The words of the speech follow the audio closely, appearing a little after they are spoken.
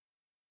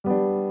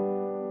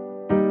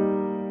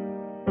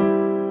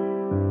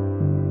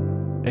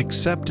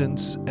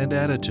acceptance and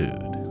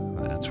attitude.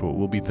 That's what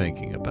we'll be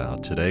thinking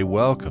about today.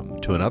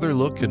 Welcome to another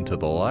look into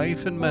the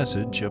life and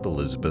message of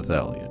Elisabeth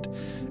Elliot,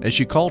 as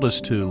she called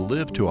us to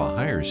live to a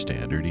higher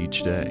standard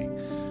each day,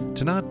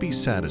 to not be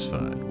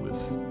satisfied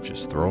with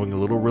just throwing a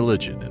little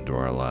religion into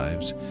our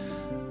lives.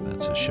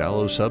 That's a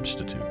shallow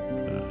substitute.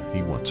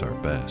 He wants our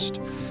best.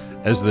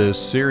 As this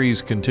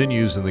series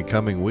continues in the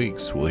coming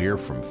weeks, we'll hear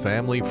from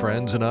family,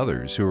 friends, and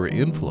others who are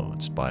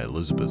influenced by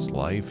Elisabeth's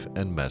life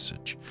and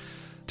message.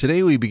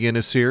 Today we begin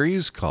a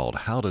series called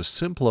How to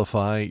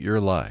Simplify Your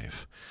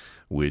Life,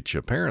 which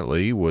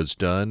apparently was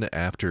done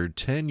after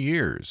 10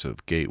 years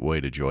of Gateway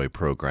to Joy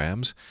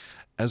programs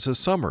as a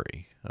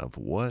summary of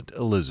what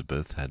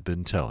Elisabeth had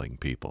been telling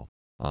people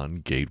on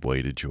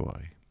Gateway to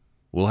Joy.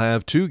 We'll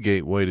have 2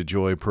 Gateway to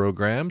Joy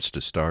programs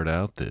to start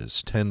out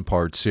this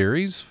 10-part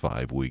series,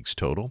 5 weeks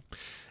total.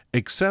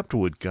 Accept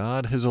what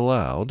God has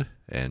allowed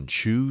and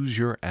choose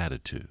your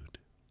attitude.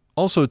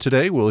 Also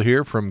today we'll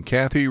hear from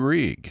Kathy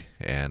Reeg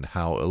and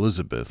how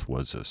Elisabeth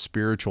was a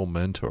spiritual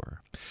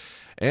mentor.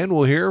 And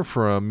we'll hear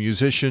from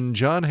musician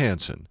John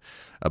Hanson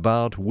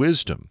about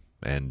wisdom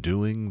and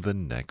doing the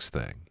next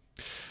thing.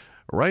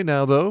 Right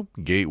now though,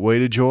 Gateway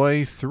to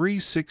Joy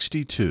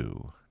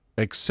 362.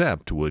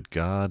 Accept what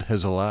God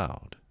has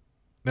allowed.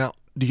 Now,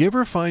 do you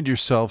ever find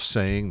yourself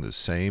saying the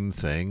same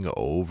thing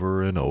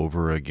over and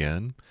over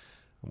again?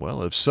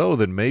 Well, if so,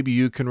 then maybe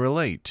you can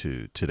relate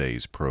to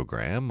today's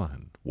program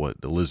and what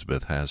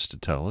Elisabeth has to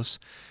tell us.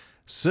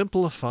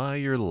 Simplify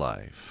your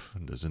life.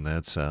 Doesn't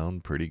that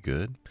sound pretty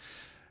good?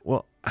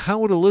 Well, how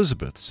would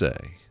Elisabeth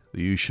say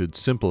that you should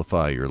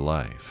simplify your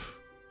life?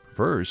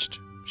 First,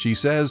 she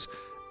says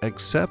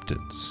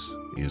acceptance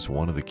is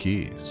one of the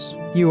keys.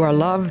 You are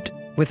loved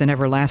with an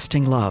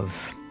everlasting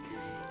love.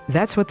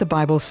 That's what the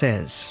Bible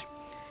says.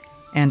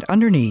 And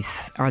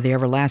underneath are the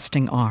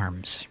everlasting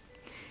arms.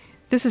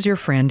 This is your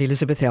friend,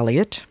 Elisabeth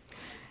Elliot,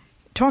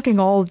 talking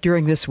all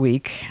during this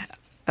week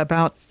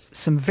about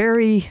some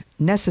very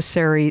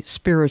necessary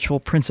spiritual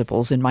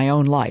principles in my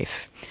own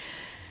life.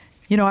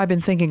 You know, I've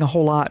been thinking a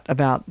whole lot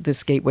about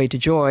this Gateway to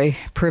Joy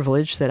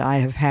privilege that I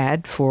have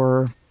had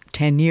for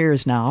 10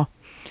 years now.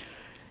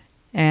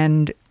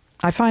 And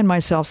I find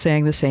myself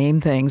saying the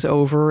same things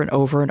over and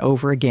over and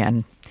over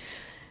again.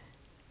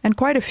 And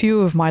quite a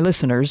few of my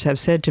listeners have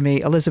said to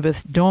me,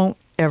 Elisabeth, don't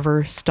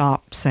ever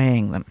stop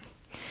saying them.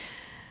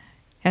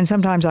 And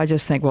sometimes I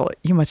just think, well,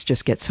 you must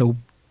just get so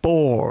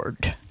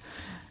bored,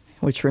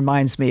 which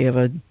reminds me of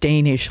a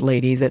Danish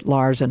lady that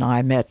Lars and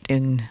I met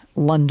in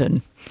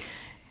London.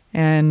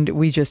 And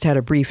we just had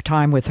a brief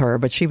time with her,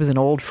 but she was an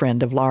old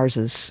friend of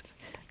Lars's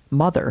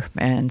mother.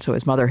 And so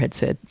his mother had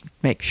said,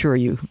 make sure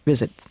you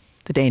visit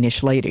the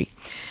Danish lady.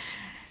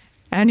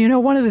 And you know,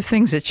 one of the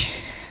things that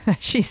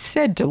she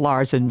said to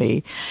Lars and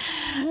me,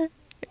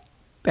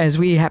 as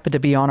we happened to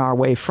be on our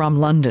way from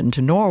London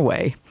to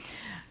Norway,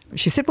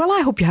 she said, well,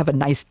 I hope you have a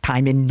nice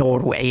time in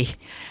Norway,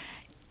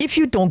 if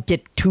you don't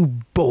get too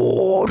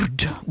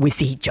bored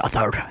with each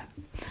other.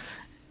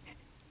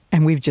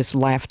 And we've just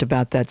laughed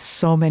about that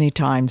so many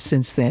times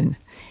since then.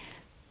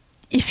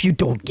 If you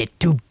don't get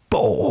too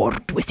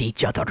bored with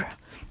each other.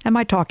 Am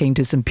I talking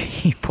to some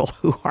people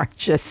who are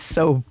just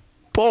so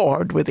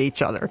bored with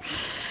each other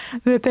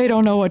that they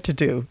don't know what to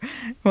do?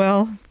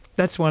 Well,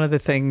 that's one of the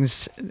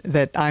things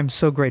that I'm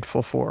so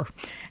grateful for.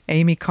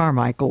 Amy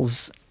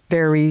Carmichael's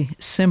very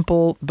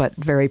simple but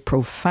very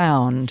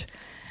profound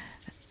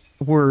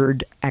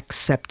word,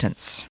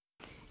 acceptance.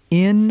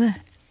 In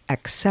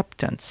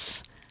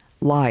acceptance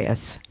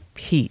lieth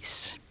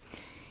peace.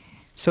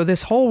 So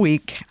this whole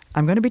week,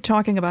 I'm going to be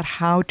talking about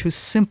how to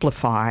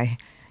simplify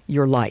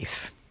your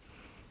life.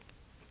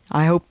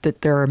 I hope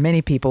that there are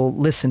many people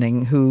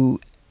listening who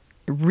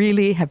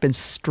really have been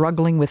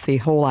struggling with the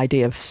whole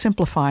idea of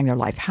simplifying their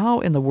life.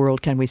 How in the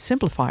world can we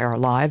simplify our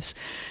lives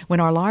when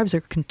our lives are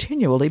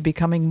continually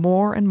becoming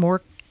more and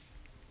more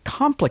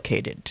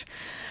complicated?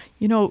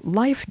 You know,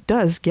 life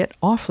does get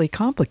awfully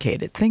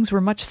complicated. Things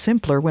were much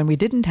simpler when we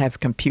didn't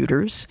have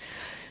computers.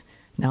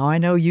 Now, I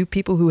know you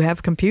people who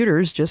have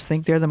computers just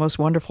think they're the most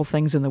wonderful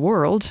things in the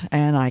world,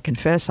 and I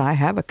confess I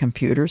have a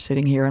computer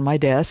sitting here on my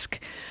desk.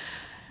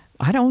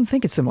 I don't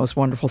think it's the most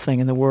wonderful thing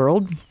in the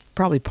world.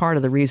 Probably part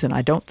of the reason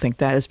I don't think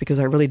that is because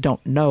I really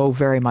don't know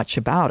very much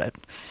about it.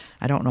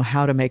 I don't know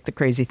how to make the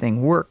crazy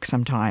thing work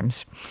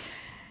sometimes.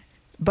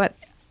 But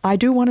I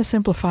do want to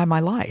simplify my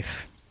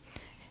life.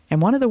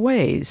 And one of the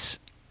ways,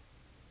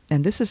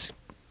 and this is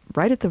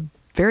right at the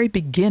very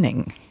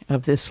beginning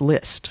of this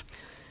list,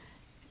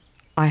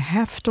 I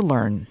have to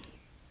learn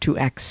to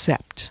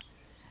accept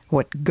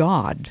what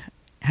God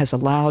has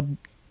allowed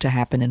to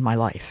happen in my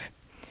life.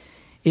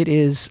 It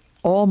is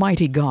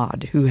Almighty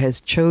God who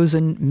has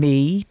chosen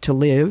me to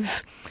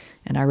live.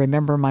 And I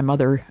remember my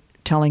mother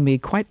telling me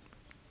quite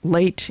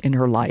late in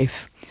her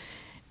life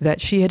that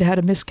she had had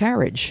a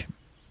miscarriage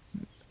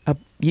a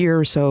year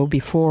or so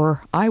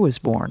before I was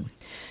born.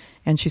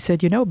 And she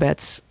said, you know,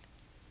 Bets,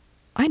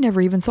 I never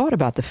even thought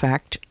about the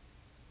fact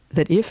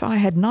that if I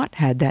had not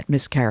had that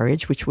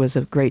miscarriage, which was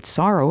of great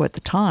sorrow at the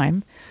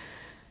time,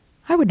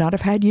 I would not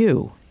have had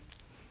you.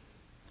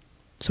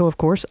 So, of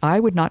course, I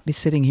would not be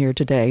sitting here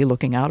today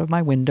looking out of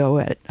my window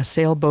at a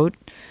sailboat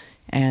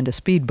and a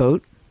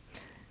speedboat,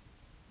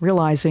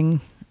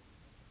 realizing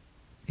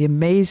the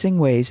amazing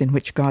ways in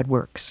which God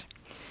works.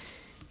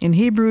 In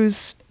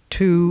Hebrews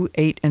 2,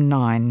 8, and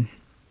 9,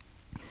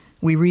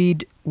 we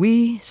read,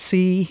 "We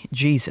see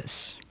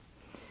Jesus,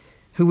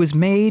 who was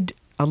made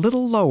a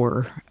little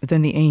lower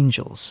than the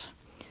angels,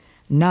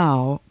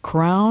 now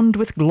crowned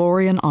with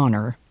glory and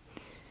honor,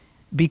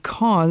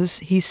 because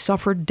he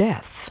suffered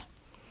death,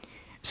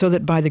 so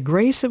that by the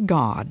grace of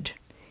God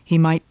he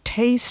might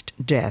taste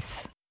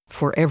death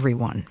for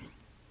everyone."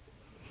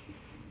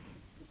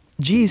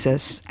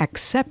 Jesus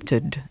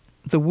accepted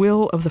the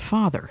will of the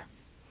Father.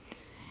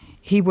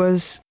 He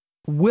was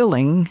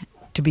willing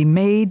to be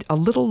made a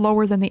little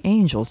lower than the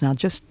angels. Now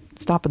just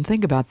stop and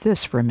think about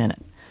this for a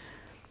minute.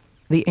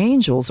 The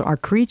angels are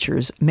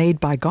creatures made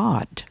by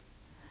God,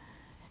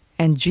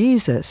 and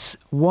Jesus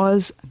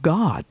was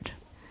God.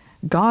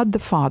 God the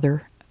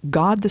Father,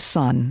 God the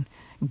Son,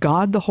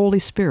 God the Holy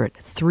Spirit,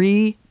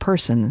 three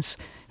persons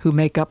who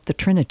make up the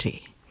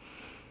Trinity.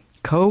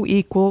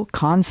 Co-equal,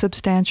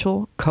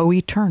 consubstantial,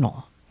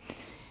 co-eternal.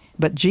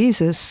 But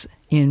Jesus,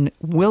 in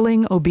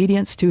willing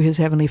obedience to his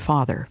Heavenly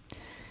Father,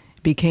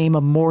 became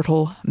a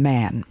mortal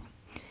man,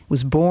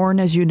 was born,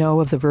 as you know,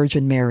 of the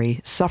Virgin Mary,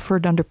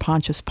 suffered under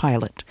Pontius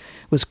Pilate,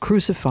 was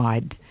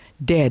crucified,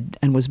 dead,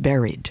 and was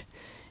buried.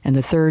 And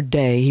the third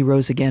day he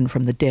rose again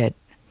from the dead,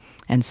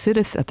 and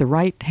sitteth at the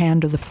right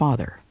hand of the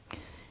Father.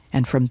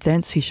 And from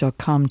thence he shall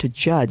come to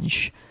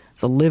judge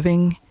the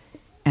living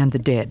and the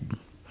dead.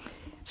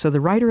 So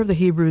the writer of the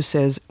Hebrews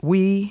says,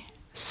 "We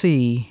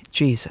see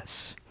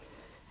Jesus,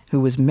 who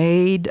was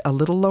made a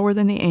little lower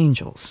than the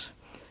angels,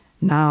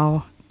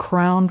 now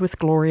crowned with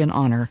glory and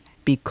honor,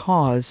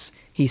 because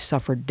he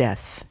suffered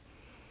death."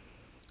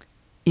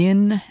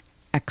 In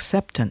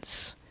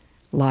acceptance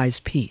lies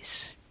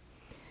peace.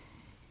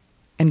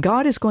 And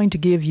God is going to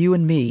give you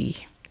and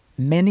me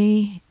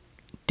many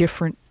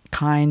different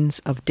kinds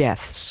of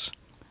deaths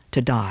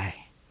to die.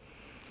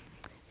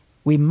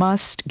 We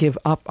must give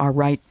up our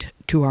right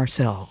to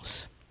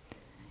ourselves.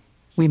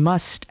 We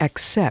must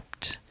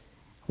accept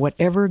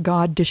whatever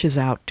God dishes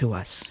out to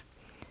us.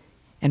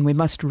 And we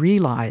must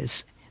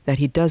realize that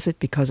he does it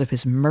because of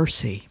his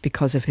mercy,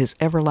 because of his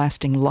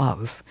everlasting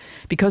love,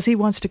 because he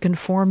wants to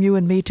conform you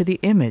and me to the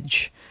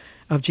image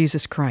of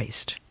Jesus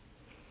Christ.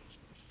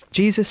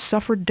 Jesus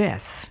suffered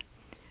death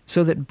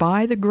so that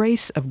by the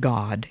grace of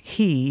God,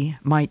 he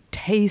might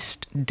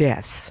taste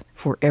death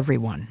for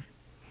everyone.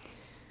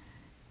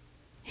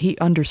 He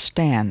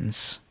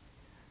understands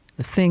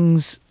the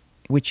things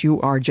which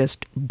you are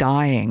just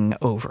dying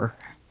over.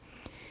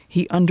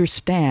 He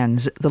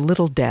understands the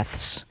little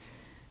deaths,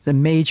 the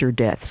major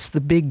deaths, the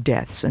big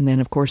deaths, and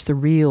then, of course, the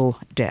real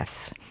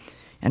death.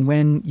 And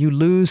when you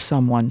lose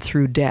someone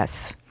through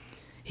death,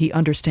 he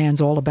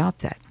understands all about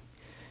that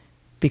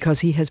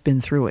because he has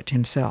been through it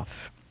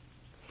himself.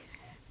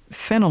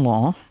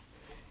 Fenelon,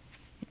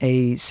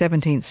 a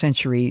 17th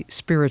century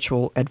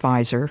spiritual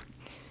advisor,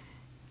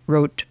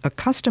 wrote,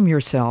 "Accustom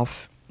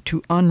yourself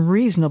to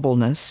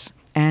unreasonableness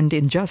and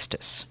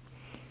injustice.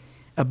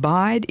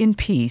 Abide in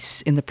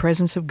peace in the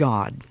presence of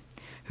God,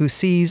 who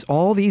sees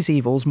all these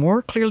evils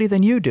more clearly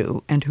than you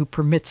do and who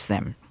permits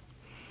them.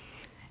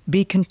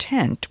 Be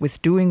content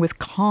with doing with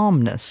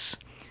calmness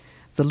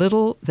the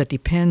little that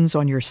depends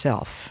on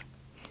yourself,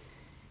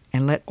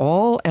 and let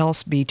all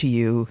else be to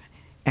you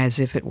as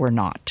if it were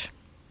not."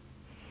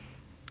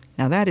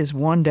 Now that is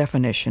one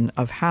definition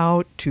of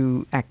how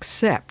to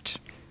accept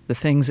the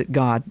things that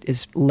God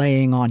is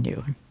laying on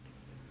you.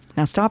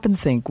 Now stop and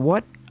think,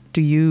 what do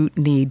you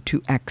need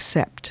to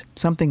accept?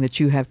 Something that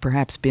you have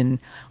perhaps been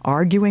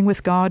arguing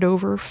with God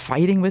over,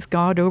 fighting with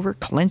God over,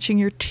 clenching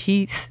your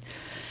teeth,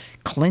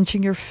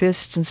 clenching your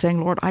fists and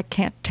saying, "Lord, I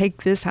can't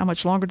take this. How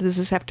much longer does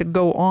this have to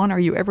go on? Are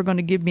you ever going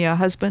to give me a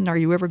husband? Are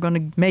you ever going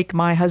to make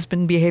my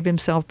husband behave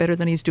himself better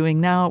than he's doing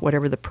now?"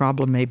 Whatever the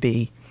problem may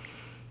be.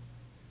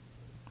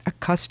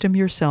 Accustom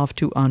yourself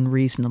to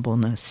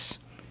unreasonableness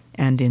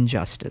and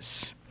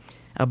injustice.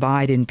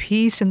 Abide in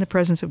peace in the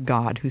presence of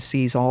God, who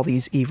sees all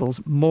these evils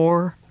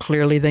more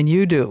clearly than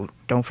you do.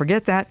 Don't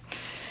forget that.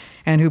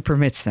 And who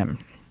permits them.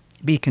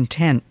 Be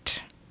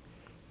content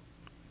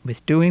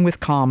with doing with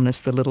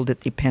calmness the little that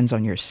depends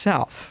on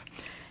yourself,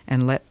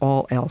 and let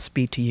all else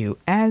be to you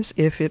as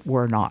if it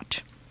were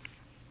not.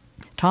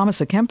 Thomas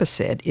à Kempis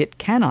said, "It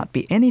cannot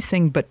be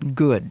anything but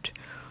good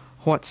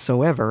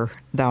whatsoever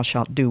thou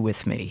shalt do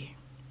with me."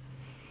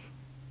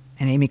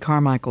 And Amy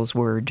Carmichael's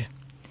word,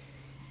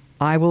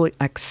 "I will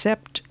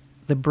accept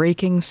the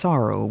breaking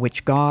sorrow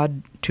which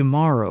God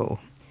tomorrow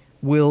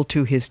will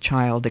to his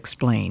child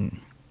explain.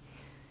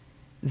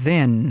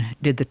 Then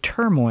did the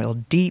turmoil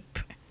deep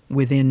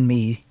within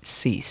me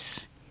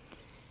cease."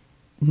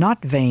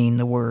 Not vain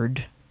the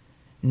word,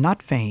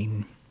 not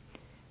vain,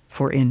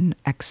 for in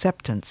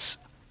acceptance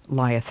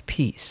lieth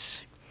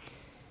peace.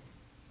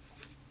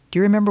 Do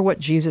you remember what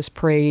Jesus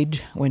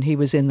prayed when he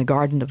was in the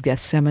Garden of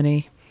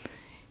Gethsemane?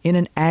 In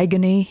an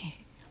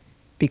agony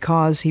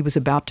because he was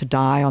about to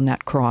die on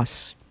that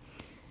cross.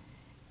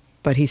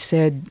 But he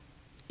said,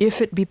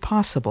 if it be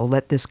possible,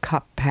 let this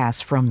cup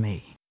pass from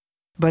me.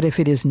 But if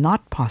it is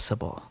not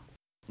possible,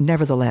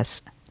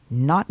 nevertheless,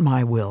 not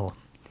my will,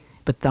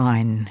 but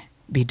thine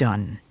be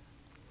done.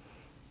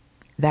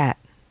 That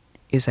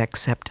is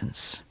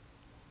acceptance.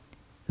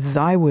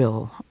 Thy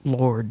will,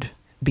 Lord,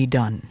 be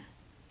done.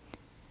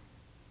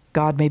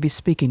 God may be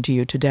speaking to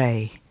you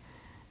today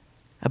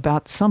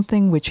about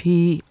something which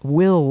he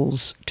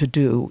wills to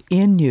do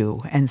in you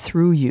and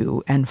through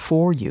you and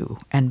for you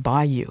and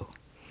by you.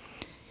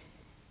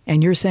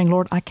 And you're saying,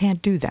 Lord, I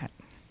can't do that.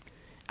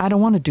 I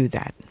don't want to do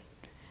that.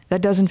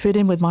 That doesn't fit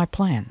in with my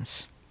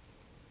plans.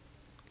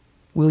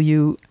 Will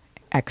you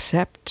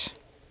accept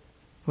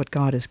what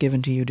God has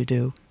given to you to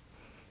do?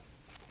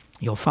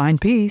 You'll find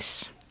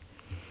peace.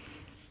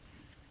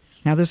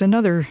 Now there's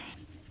another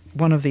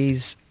one of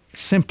these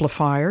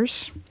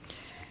simplifiers.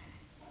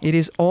 It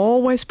is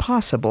always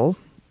possible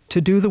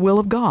to do the will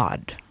of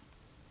God.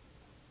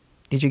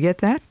 Did you get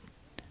that?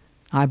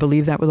 I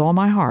believe that with all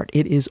my heart.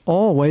 It is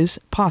always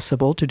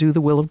possible to do the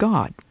will of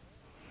God.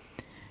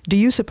 Do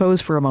you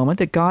suppose for a moment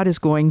that God is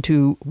going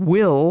to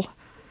will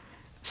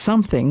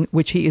something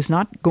which he is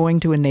not going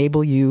to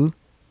enable you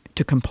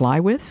to comply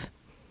with?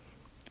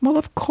 Well,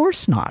 of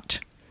course not.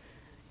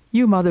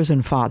 You mothers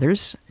and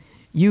fathers,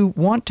 you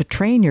want to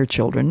train your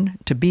children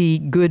to be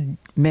good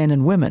men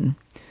and women,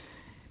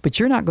 but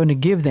you're not going to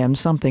give them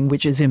something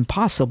which is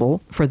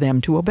impossible for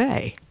them to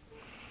obey.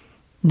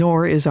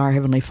 Nor is our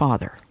Heavenly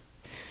Father.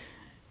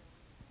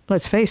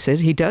 Let's face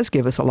it, he does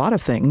give us a lot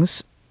of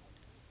things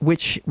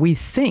which we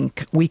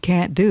think we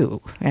can't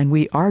do, and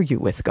we argue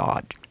with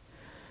God.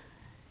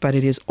 But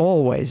it is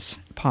always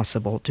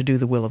possible to do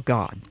the will of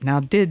God. Now,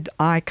 did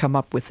I come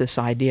up with this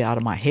idea out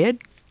of my head?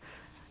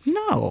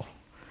 No.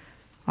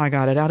 I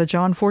got it out of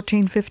John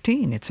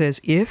 14:15. It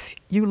says, if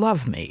you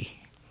love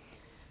me,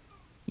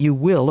 you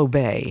will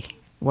obey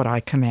what I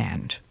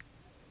command.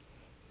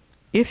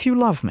 If you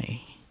love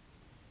me,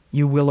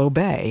 you will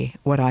obey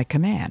what I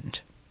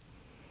command.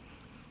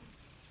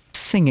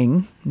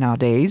 Singing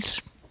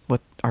nowadays,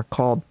 what are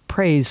called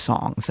praise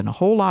songs, and a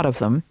whole lot of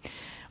them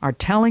are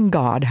telling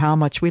God how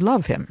much we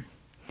love him.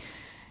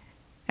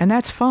 And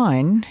that's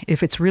fine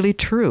if it's really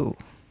true.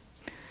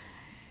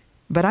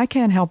 But I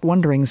can't help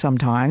wondering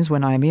sometimes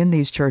when I'm in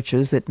these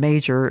churches that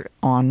major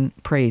on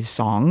praise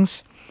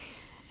songs,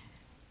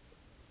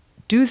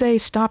 do they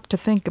stop to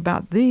think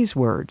about these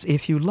words?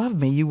 If you love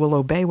me, you will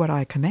obey what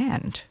I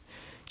command.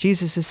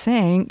 Jesus is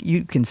saying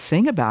you can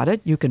sing about it,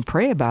 you can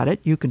pray about it,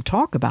 you can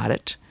talk about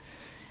it,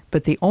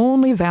 but the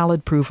only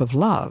valid proof of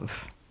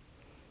love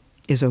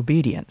is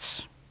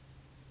obedience.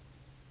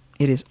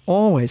 It is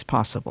always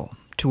possible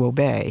to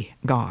obey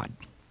God.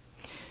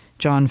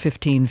 John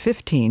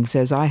 15:15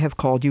 says, I have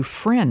called you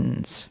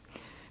friends,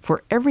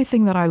 for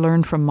everything that I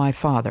learned from my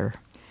Father,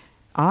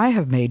 I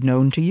have made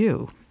known to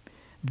you.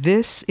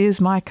 This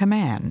is my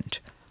command,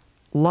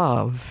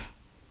 love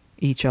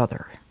each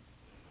other.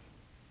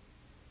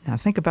 Now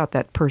think about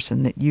that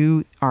person that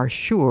you are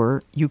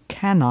sure you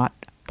cannot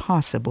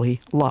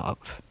possibly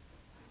love.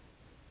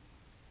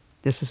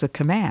 This is a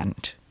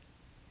command.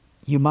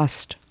 You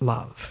must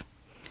love.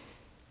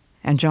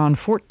 And John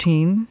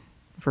 14,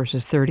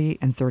 verses 30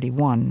 and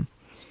 31,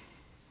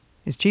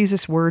 is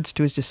Jesus' words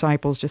to his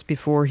disciples just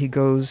before he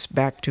goes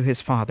back to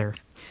his Father.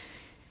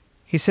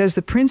 He says,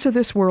 the prince of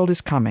this world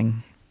is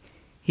coming.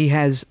 He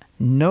has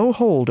no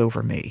hold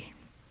over me.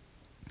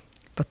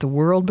 But the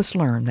world must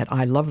learn that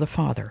I love the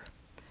Father,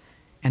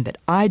 and that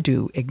I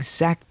do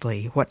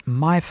exactly what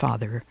my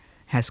Father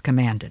has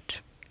commanded.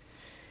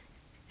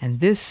 And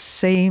this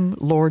same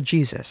Lord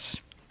Jesus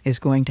is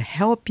going to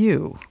help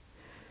you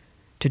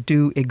to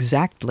do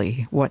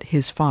exactly what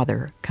his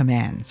Father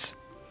commands.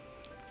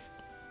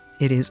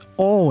 It is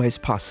always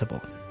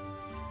possible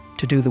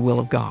to do the will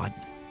of God.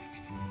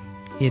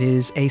 It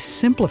is a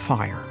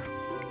simplifier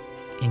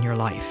in your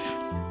life.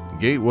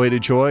 Gateway to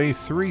Joy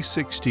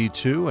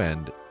 362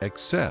 and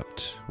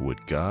Accept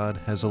What God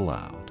Has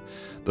Allowed.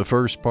 The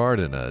first part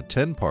in a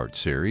 10-part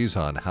series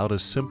on how to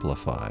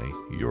simplify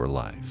your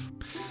life.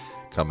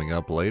 Coming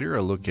up later,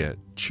 a look at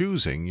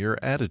choosing your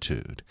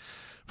attitude.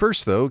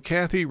 First, though,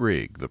 Kathy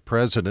Reeg, the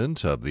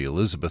president of the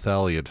Elisabeth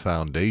Elliot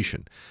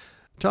Foundation,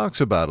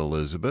 talks about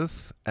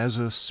Elisabeth as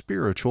a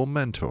spiritual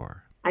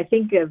mentor. I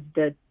think of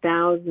the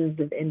thousands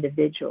of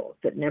individuals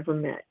that never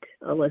met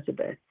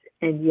Elisabeth,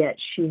 and yet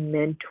she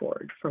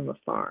mentored from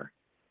afar.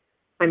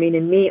 I mean,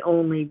 and me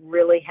only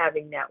really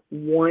having that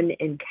one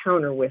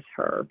encounter with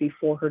her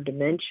before her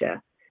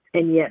dementia,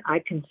 and yet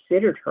I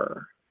considered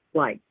her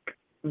like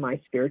my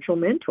spiritual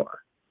mentor.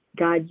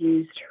 God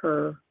used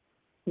her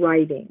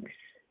writings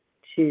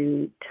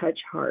to touch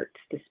hearts,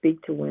 to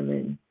speak to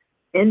women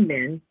and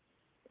men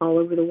all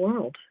over the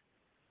world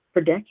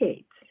for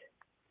decades,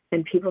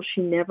 and people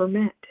she never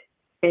met.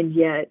 And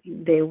yet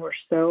they were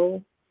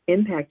so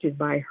impacted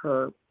by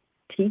her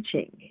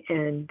teaching,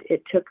 and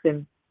it took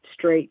them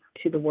straight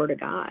to the Word of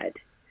God.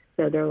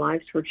 So their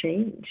lives were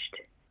changed.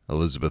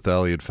 Elisabeth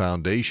Elliot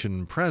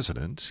Foundation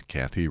President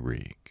Kathy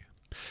Reeg.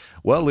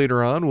 Well,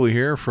 later on, we'll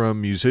hear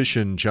from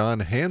musician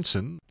John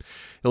Hanson.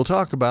 He'll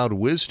talk about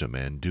wisdom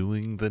and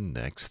doing the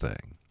next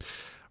thing.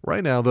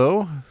 Right now,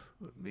 though,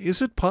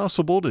 is it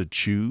possible to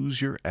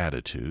choose your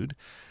attitude?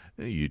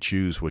 You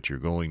choose what you're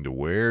going to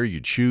wear,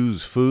 you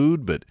choose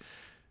food, but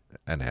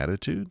an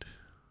attitude?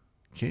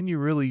 Can you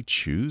really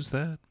choose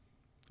that?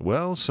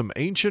 Well, some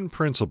ancient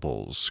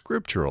principles,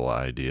 scriptural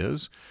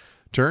ideas,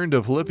 turn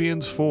to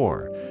Philippians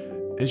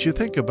 4 as you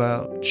think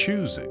about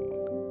choosing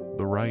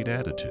the right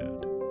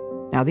attitude.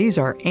 Now, these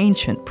are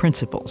ancient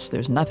principles.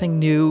 There's nothing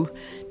new,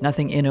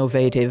 nothing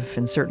innovative,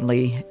 and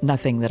certainly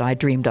nothing that I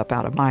dreamed up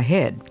out of my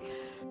head.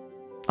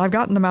 I've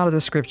gotten them out of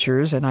the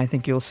Scriptures, and I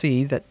think you'll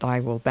see that I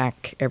will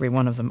back every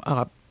one of them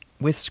up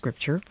with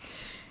Scripture.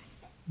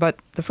 But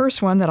the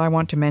first one that I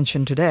want to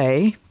mention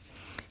today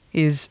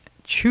is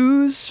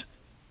choose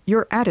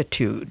your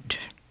attitude.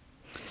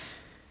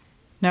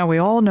 Now, we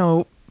all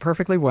know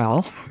perfectly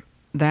well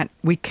that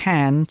we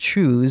can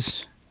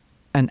choose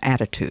an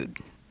attitude.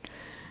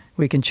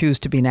 We can choose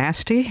to be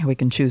nasty, we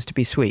can choose to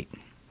be sweet.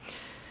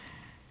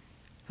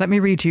 Let me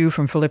read to you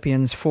from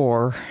Philippians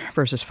 4,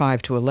 verses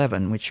 5 to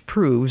 11, which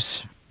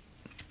proves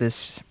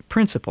this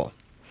principle.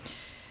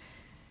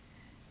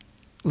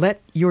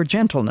 Let your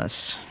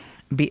gentleness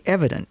be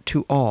evident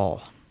to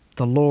all.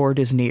 The Lord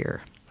is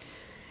near.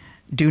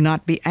 Do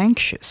not be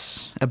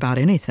anxious about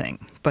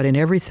anything, but in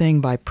everything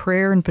by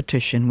prayer and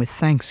petition with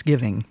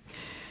thanksgiving,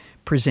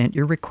 present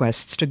your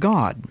requests to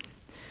God.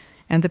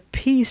 And the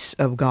peace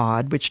of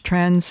God, which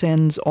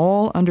transcends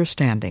all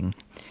understanding,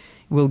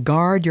 will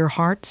guard your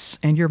hearts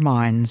and your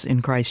minds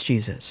in Christ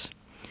Jesus.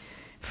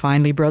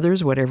 Finally,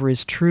 brothers, whatever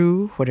is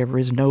true, whatever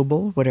is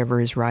noble, whatever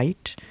is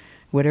right,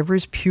 whatever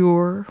is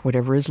pure,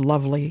 whatever is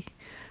lovely,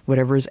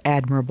 whatever is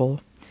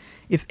admirable,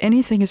 if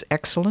anything is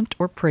excellent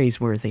or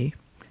praiseworthy,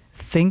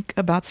 think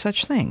about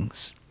such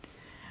things.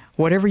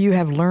 Whatever you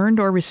have learned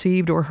or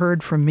received or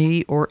heard from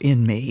me or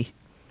in me,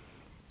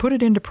 put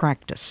it into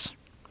practice,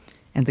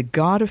 and the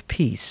God of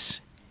peace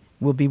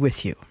will be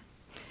with you.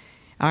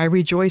 I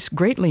rejoice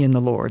greatly in the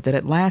Lord that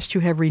at last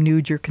you have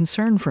renewed your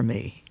concern for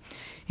me.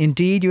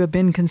 Indeed, you have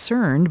been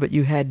concerned, but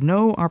you had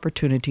no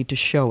opportunity to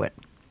show it.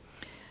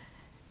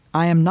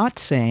 I am not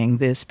saying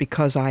this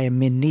because I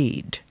am in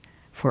need,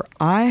 for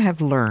I have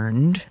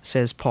learned,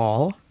 says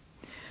Paul,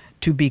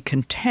 to be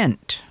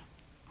content,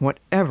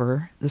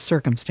 whatever the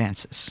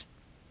circumstances.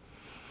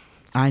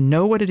 I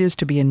know what it is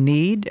to be in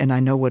need, and I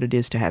know what it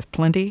is to have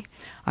plenty.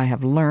 I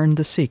have learned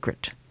the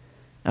secret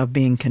of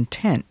being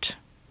content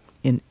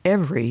in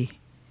every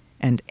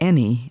and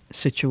any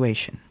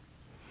situation.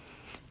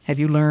 Have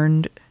you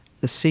learned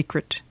the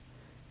secret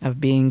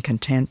of being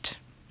content?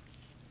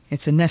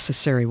 It's a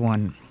necessary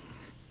one.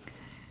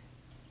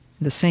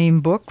 The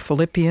same book,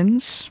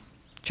 Philippians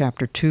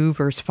chapter 2,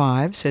 verse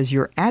 5, says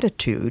your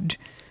attitude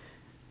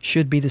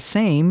should be the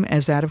same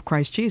as that of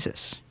Christ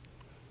Jesus.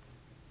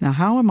 Now,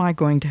 how am I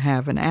going to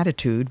have an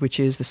attitude which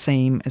is the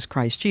same as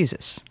Christ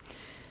Jesus?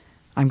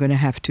 I'm going to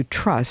have to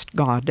trust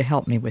God to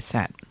help me with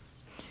that.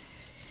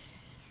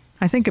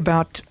 I think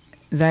about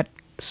that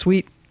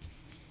sweet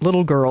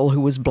little girl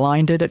who was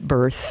blinded at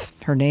birth.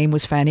 Her name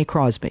was Fanny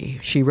Crosby.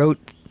 She wrote,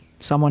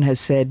 someone has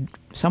said,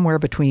 somewhere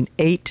between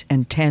 8,000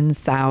 and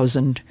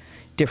 10,000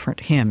 different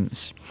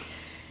hymns.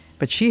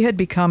 But she had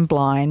become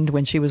blind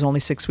when she was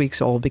only 6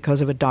 weeks old because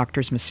of a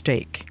doctor's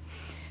mistake.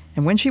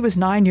 And when she was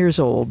 9 years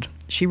old,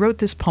 she wrote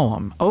this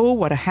poem, "Oh,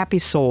 what a happy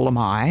soul am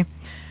I,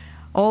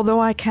 although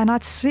I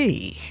cannot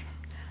see.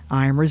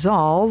 I am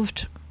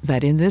resolved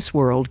that in this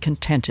world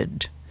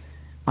contented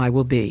I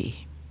will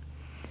be."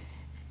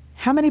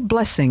 How many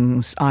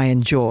blessings I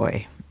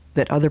enjoy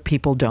that other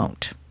people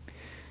don't.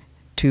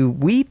 To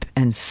weep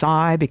and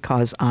sigh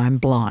because I'm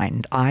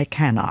blind. I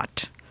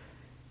cannot,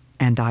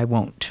 and I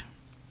won't.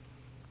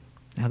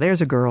 Now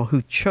there's a girl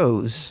who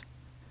chose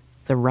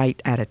the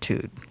right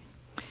attitude.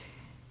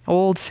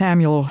 Old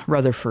Samuel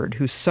Rutherford,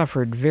 who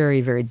suffered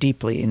very, very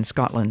deeply in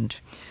Scotland,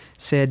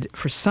 said,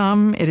 "For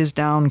some it is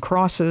down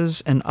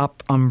crosses and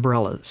up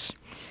umbrellas.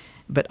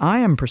 But I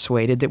am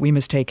persuaded that we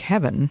must take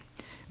heaven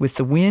with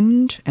the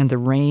wind and the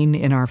rain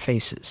in our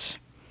faces."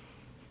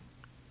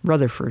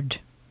 Rutherford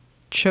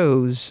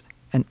chose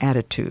an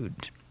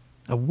attitude,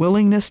 a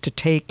willingness to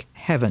take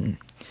heaven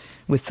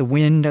with the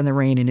wind and the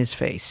rain in his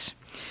face.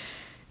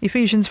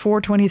 Ephesians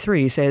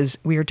 4:23 says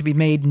we are to be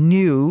made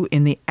new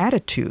in the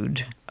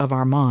attitude of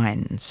our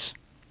minds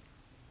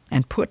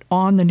and put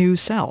on the new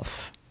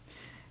self,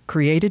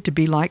 created to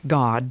be like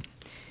God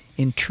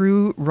in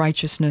true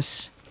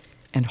righteousness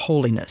and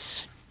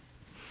holiness.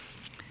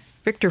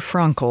 Viktor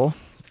Frankl,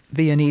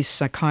 Viennese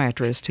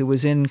psychiatrist who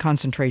was in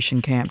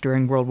concentration camp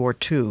during World War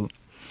II,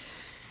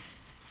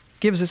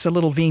 gives us a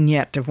little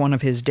vignette of one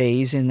of his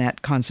days in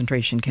that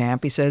concentration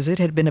camp. He says, "It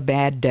had been a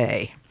bad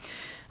day.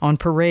 On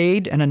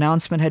parade, an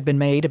announcement had been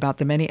made about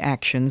the many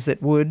actions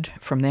that would,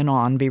 from then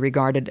on, be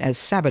regarded as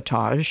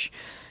sabotage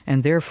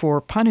and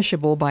therefore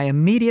punishable by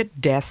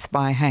immediate death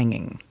by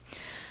hanging.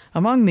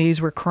 Among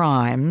these were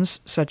crimes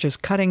such as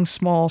cutting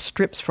small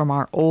strips from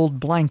our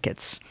old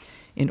blankets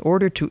in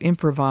order to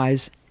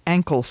improvise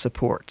ankle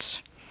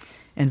supports,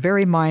 and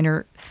very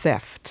minor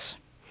thefts.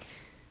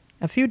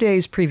 A few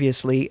days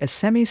previously, a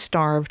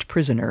semi-starved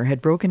prisoner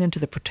had broken into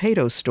the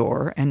potato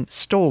store and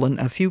stolen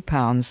a few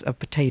pounds of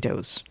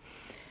potatoes.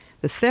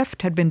 The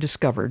theft had been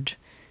discovered,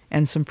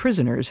 and some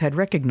prisoners had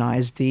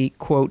recognized the,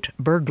 quote,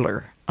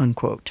 burglar,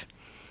 unquote.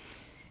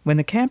 When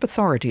the camp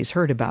authorities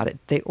heard about it,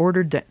 they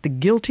ordered that the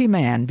guilty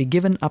man be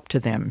given up to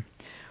them,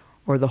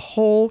 or the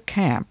whole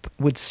camp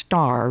would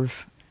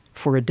starve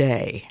for a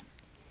day.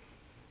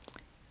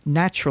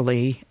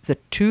 Naturally, the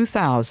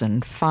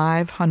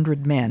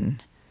 2,500 men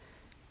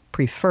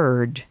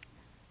preferred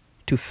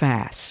to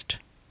fast.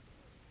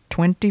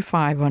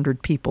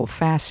 2,500 people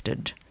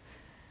fasted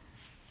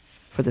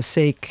for the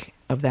sake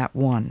of that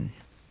one.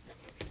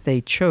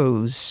 They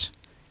chose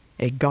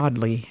a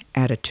godly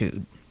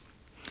attitude.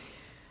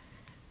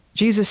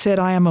 Jesus said,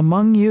 "I am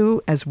among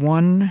you as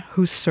one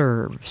who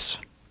serves.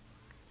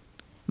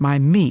 My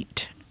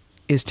meat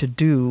is to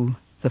do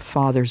the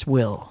Father's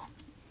will."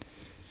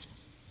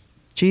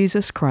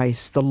 Jesus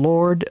Christ, the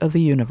Lord of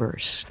the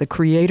universe, the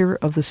creator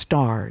of the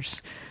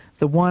stars,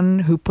 the one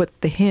who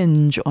put the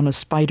hinge on a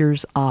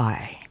spider's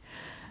eye,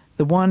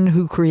 the one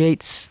who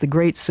creates the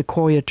great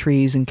sequoia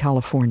trees in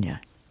California.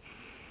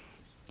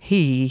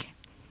 He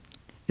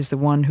is the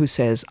one who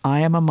says,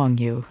 "I am among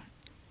you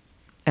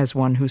as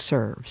one who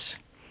serves.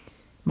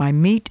 My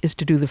meat is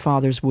to do the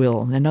Father's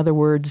will." In other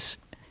words,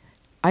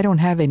 I don't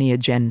have any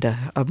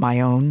agenda of my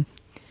own.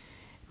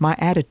 My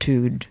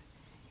attitude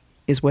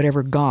is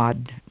whatever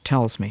God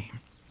tells me.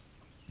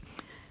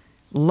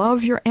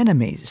 Love your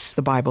enemies,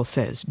 the Bible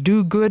says.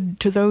 Do good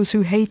to those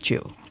who hate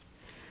you.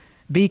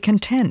 Be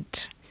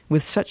content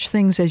with such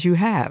things as you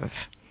have.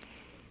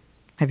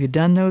 Have you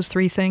done those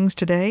three things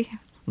today?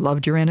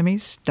 Loved your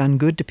enemies? Done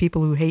good to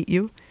people who hate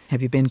you?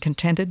 Have you been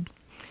contented?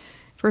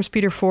 1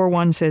 Peter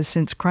 4:1 says,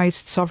 "Since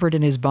Christ suffered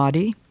in his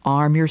body,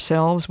 arm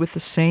yourselves with the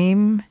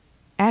same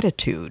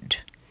attitude."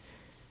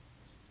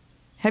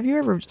 Have you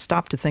ever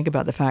stopped to think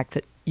about the fact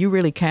that you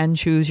really can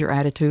choose your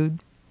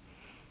attitude?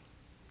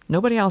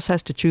 Nobody else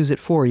has to choose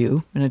it for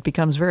you, and it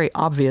becomes very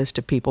obvious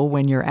to people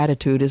when your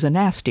attitude is a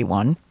nasty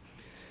one.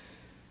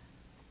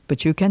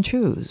 But you can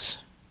choose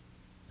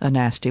a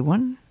nasty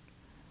one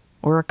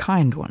or a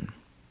kind one.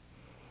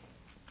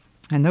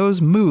 And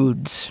those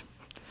moods,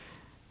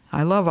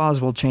 I love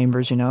Oswald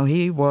Chambers,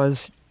 he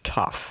was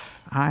tough.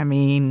 I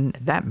mean,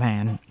 that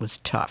man was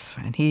tough,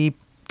 and he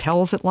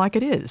tells it like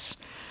it is.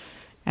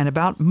 And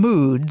about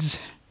moods,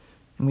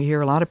 and we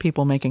hear a lot of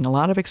people making a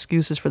lot of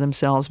excuses for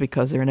themselves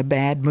because they're in a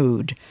bad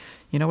mood.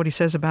 You know what he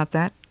says about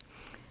that?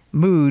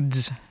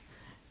 Moods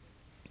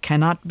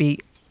cannot be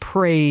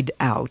prayed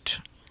out.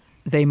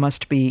 They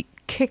must be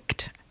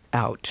kicked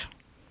out.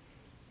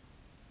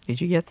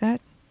 Did you get that?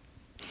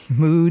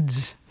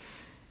 Moods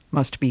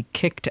must be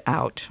kicked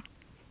out,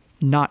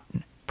 not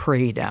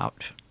prayed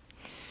out.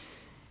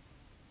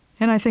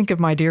 And I think of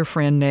my dear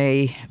friend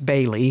Nay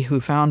Bailey, who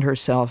found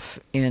herself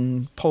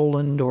in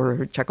Poland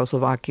or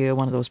Czechoslovakia,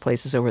 one of those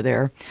places over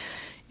there,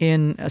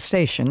 in a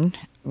station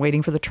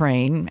waiting for the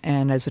train.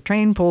 And as the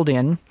train pulled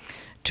in,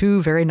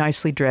 two very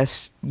nicely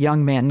dressed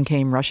young men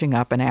came rushing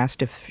up and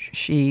asked if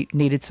she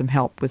needed some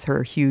help with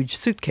her huge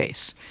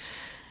suitcase.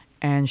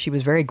 And she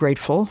was very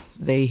grateful.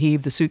 They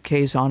heaved the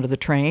suitcase onto the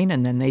train,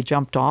 and then they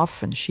jumped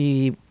off, and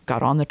she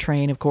got on the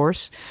train, of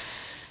course.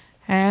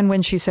 And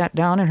when she sat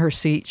down in her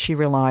seat, she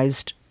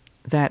realized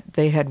that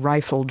they had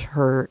rifled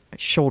her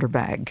shoulder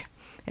bag.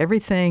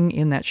 Everything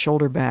in that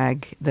shoulder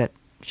bag that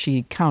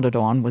she counted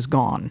on was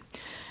gone.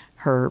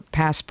 Her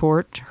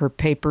passport, her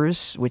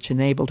papers, which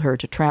enabled her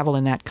to travel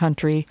in that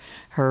country,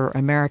 her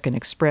American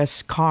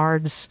Express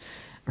cards,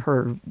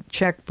 her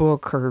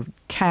checkbook, her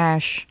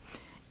cash,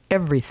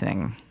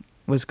 everything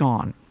was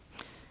gone.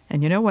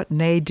 And you know what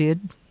Nay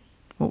did?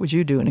 What would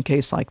you do in a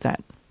case like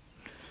that?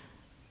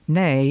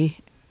 Nay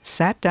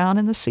sat down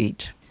in the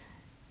seat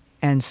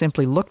and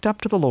simply looked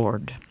up to the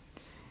Lord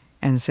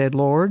and said,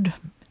 "Lord,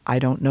 I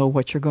don't know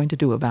what you're going to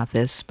do about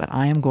this, but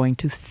I am going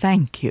to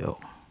thank you."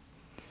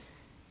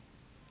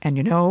 And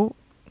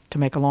to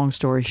make a long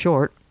story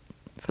short,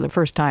 for the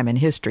first time in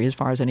history, as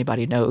far as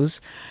anybody knows,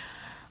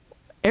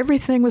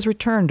 everything was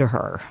returned to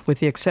her, with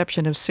the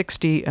exception of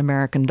 $60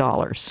 American.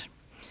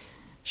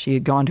 She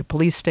had gone to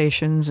police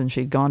stations, and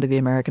she'd gone to the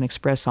American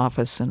Express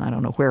office, and I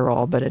don't know where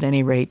all, but at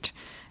any rate,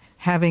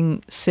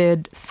 having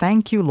said,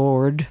 "Thank you,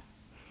 Lord,"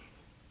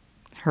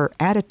 her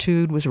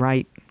attitude was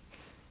right,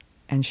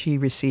 and she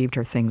received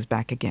her things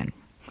back again.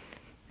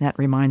 That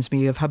reminds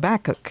me of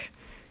Habakkuk.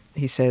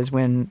 He says,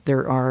 "When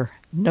there are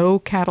no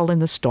cattle in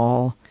the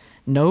stall,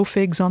 no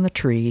figs on the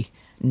tree,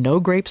 no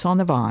grapes on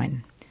the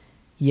vine,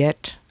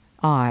 yet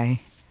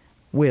I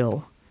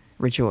will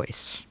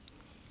rejoice."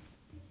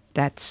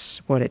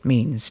 That's what it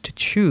means to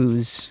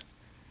choose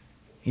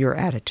your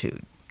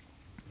attitude.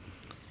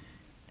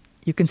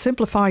 You can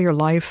simplify your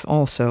life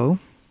also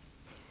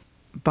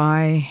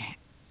by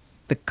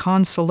the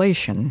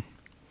consolation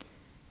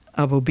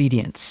of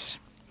obedience,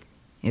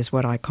 is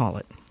what I call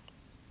it.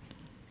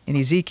 In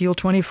Ezekiel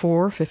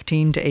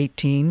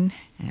 24:15-18,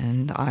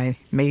 and I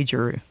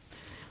major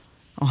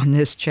on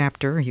this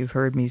chapter. You've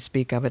heard me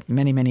speak of it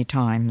many, many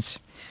times,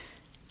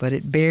 but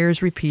it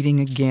bears repeating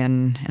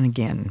again and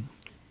again.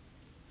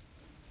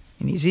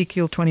 In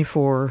Ezekiel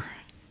 24,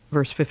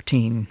 verse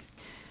 15,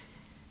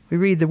 we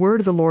read, "The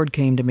word of the Lord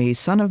came to me,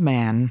 Son of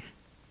man,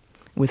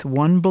 with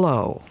one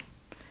blow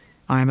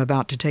I am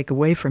about to take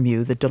away from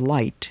you the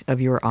delight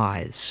of your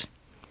eyes.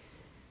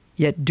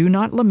 Yet do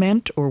not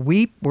lament or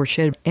weep or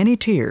shed any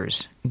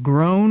tears.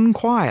 Groan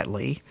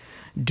quietly.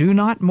 Do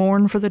not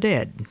mourn for the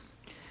dead.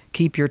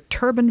 Keep your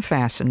turban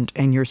fastened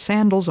and your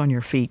sandals on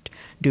your feet.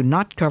 Do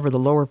not cover the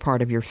lower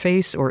part of your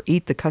face or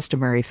eat the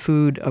customary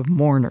food of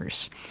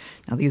mourners."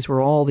 Now, these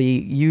were all the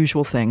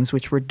usual things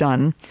which were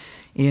done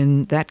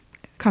in that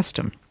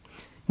custom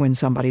when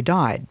somebody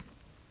died.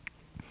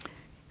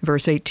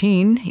 Verse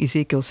 18,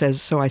 Ezekiel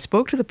says, "So I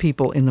spoke to the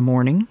people in the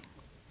morning,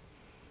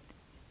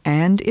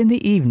 and in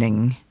the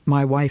evening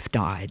my wife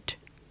died.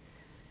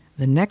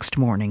 The next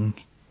morning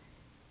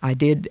I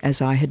did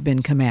as I had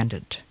been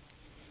commanded."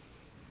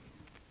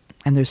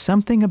 And there's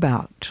something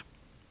about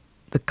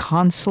the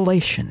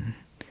consolation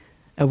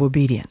of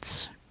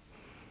obedience.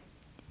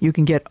 You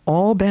can get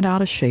all bent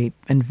out of shape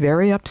and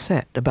very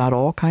upset about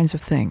all kinds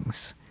of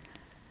things.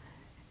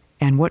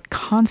 And what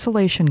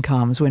consolation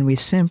comes when we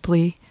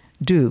simply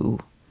do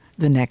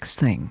the next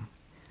thing.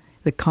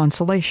 The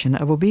consolation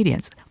of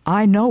obedience.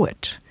 I know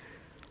it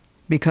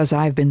because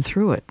I've been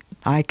through it.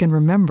 I can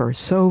remember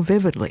so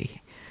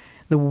vividly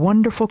the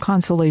wonderful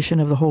consolation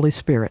of the Holy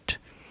Spirit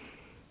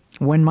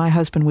when my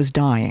husband was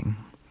dying,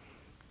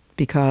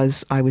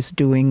 because I was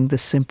doing the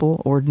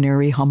simple,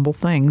 ordinary, humble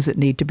things that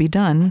need to be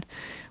done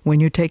when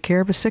you take care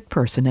of a sick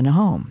person in a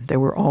home. There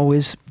were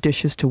always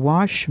dishes to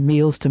wash,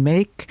 meals to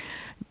make,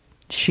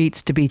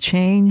 sheets to be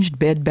changed,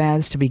 bed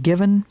baths to be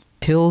given,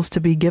 pills to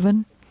be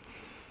given.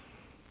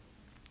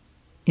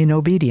 In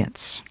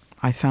obedience,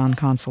 I found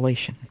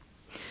consolation.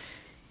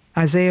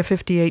 Isaiah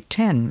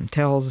 58:10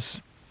 tells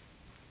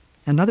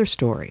another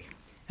story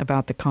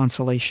about the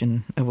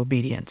consolation of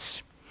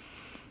obedience.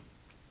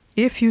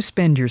 "If you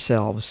spend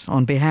yourselves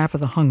on behalf of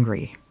the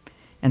hungry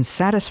and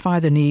satisfy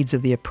the needs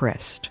of the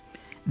oppressed,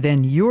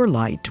 then your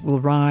light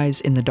will rise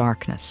in the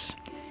darkness,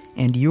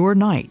 and your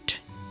night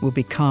will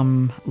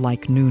become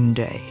like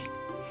noonday."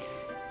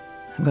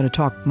 I'm going to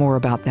talk more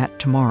about that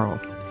tomorrow,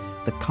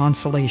 the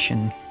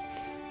consolation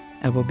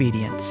of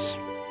obedience.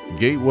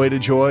 Gateway to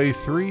Joy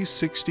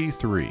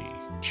 363,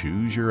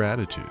 Choose Your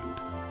Attitude,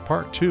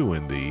 Part 2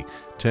 in the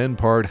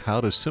 10-part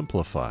How to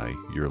Simplify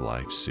Your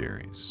Life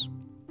series.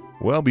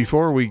 Well,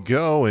 before we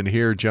go and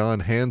hear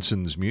John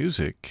Hanson's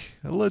music,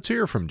 let's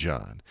hear from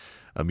John,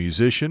 a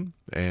musician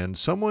and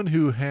someone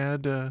who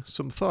had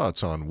some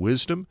thoughts on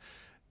wisdom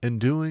and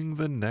doing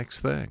the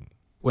next thing.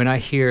 When I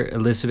hear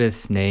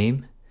Elisabeth's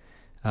name,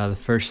 the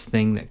first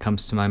thing that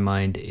comes to my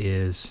mind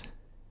is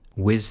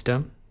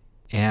wisdom.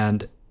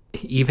 And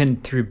even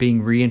through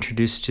being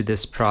reintroduced to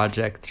this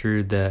project,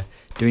 through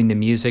doing the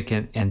music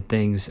and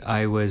things,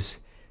 I was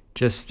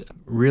just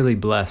really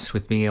blessed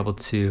with being able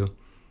to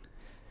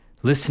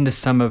listen to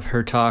some of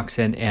her talks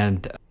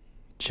and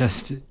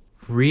just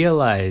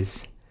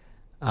realize,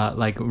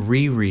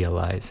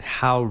 re-realize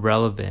how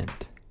relevant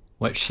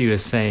what she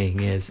was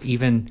saying is,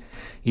 even,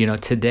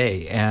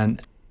 today.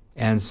 And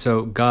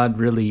so God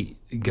really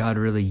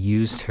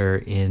used her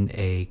in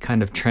a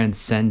kind of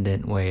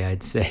transcendent way,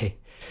 I'd say.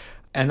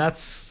 And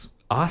that's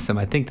awesome.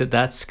 I think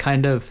that's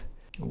kind of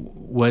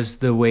was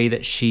the way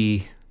that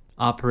she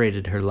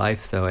operated her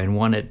life, though, and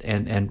wanted,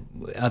 and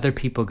other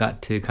people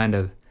got to kind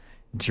of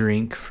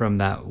drink from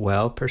that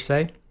well, per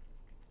se,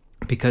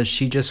 because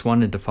she just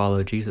wanted to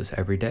follow Jesus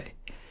every day.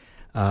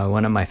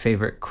 One of my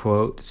favorite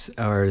quotes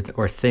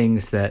or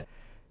things that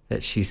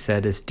she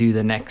said is, "Do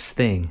the next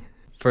thing."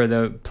 For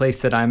the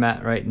place that I'm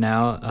at right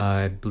now,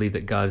 I believe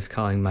that God is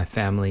calling my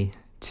family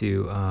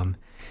to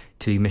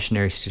be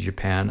missionaries to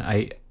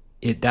Japan.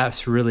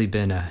 That's really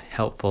been a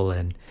helpful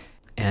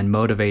and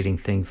motivating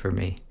thing for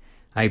me.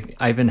 I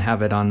even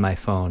have it on my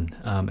phone.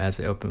 As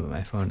I open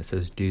my phone, it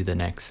says, "Do the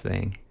next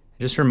thing."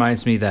 It just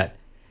reminds me that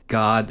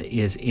God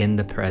is in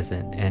the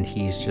present and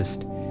He's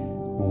just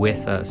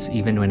with us,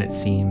 even when it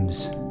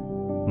seems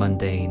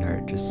mundane or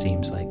it just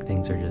seems like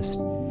things are just,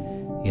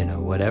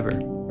 whatever.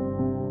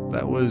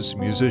 That was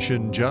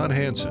musician John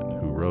Hanson,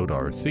 who wrote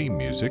our theme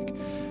music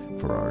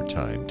for our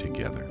time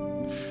together.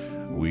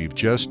 We've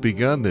just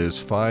begun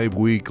this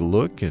 5-week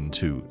look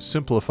into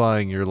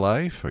simplifying your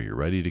life. Are you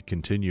ready to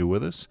continue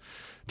with us?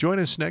 Join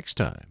us next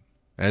time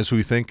as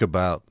we think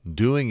about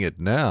doing it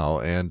now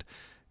and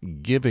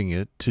giving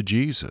it to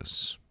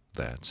Jesus.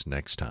 That's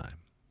next time.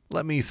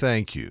 Let me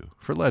thank you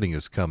for letting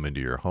us come into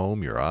your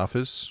home, your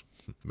office,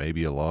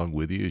 maybe along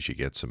with you as you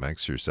get some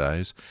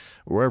exercise,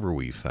 wherever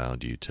we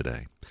found you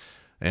today.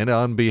 And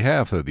on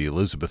behalf of the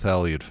Elisabeth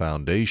Elliot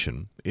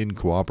Foundation, in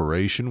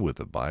cooperation with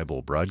the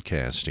Bible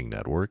Broadcasting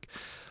Network,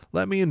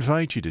 let me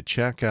invite you to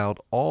check out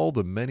all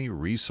the many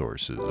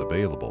resources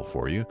available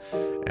for you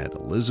at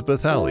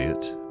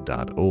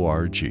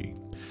elisabethelliot.org.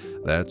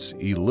 That's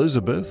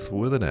Elisabeth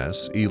with an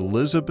S,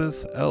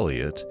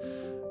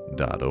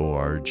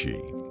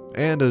 elisabethelliot.org.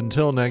 And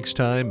until next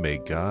time, may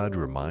God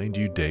remind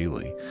you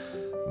daily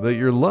that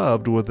you're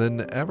loved with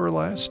an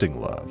everlasting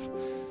love,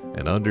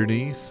 and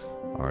underneath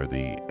are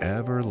the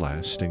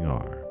everlasting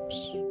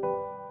arms.